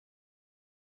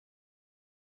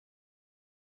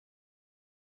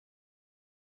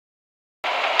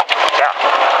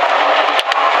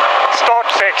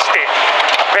60.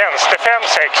 Vänster 5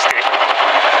 60.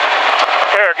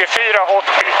 Höger 4 80.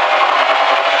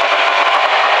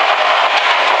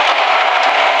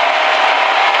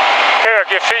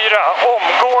 Höger 4,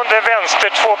 omgående vänster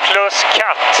 2 plus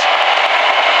katt.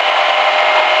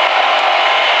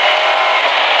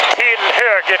 Till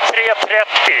höger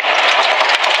 330.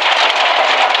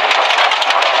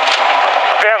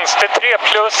 Vänster 3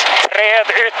 plus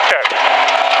träd ytter.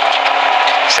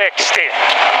 60.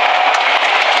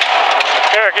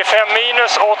 Höger 5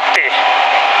 minus 80.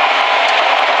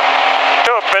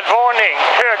 Dubbelvarning.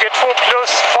 Höger 2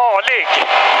 plus farlig.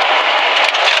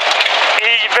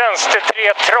 I vänster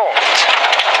 3 trångt.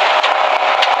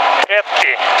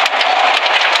 30.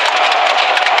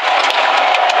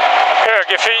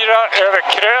 Höger 4 över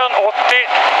krön 80.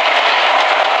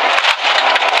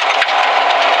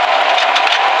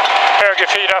 Höger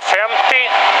 4 50.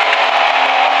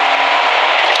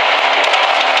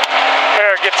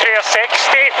 Höger 3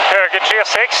 60. Höger 3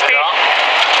 60.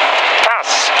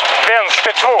 Pass.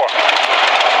 Vänster 2.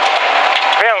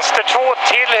 Vänster 2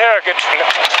 till höger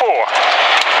 2.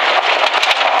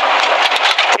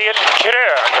 Till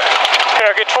krön.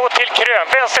 Höger 2 till krön.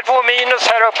 Vänster 2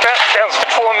 minus här uppe. Vänster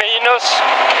 2 minus.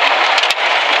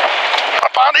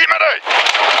 Vad fan, i med dig!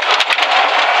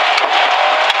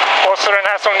 Och så den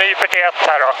här som nyper till 1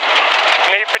 här då.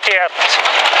 Nyper till 1.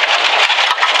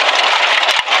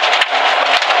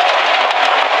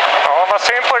 Ja, vad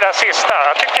synd på det där sista.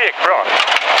 Jag tycker det gick bra.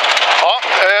 Ja,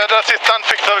 den där sista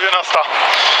fixar vi nästa.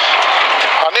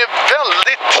 Han är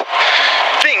väldigt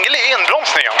vinglig i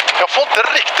inbromsningen. Jag får inte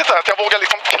riktigt det här att jag vågar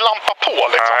liksom klampa på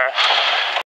liksom. Nej.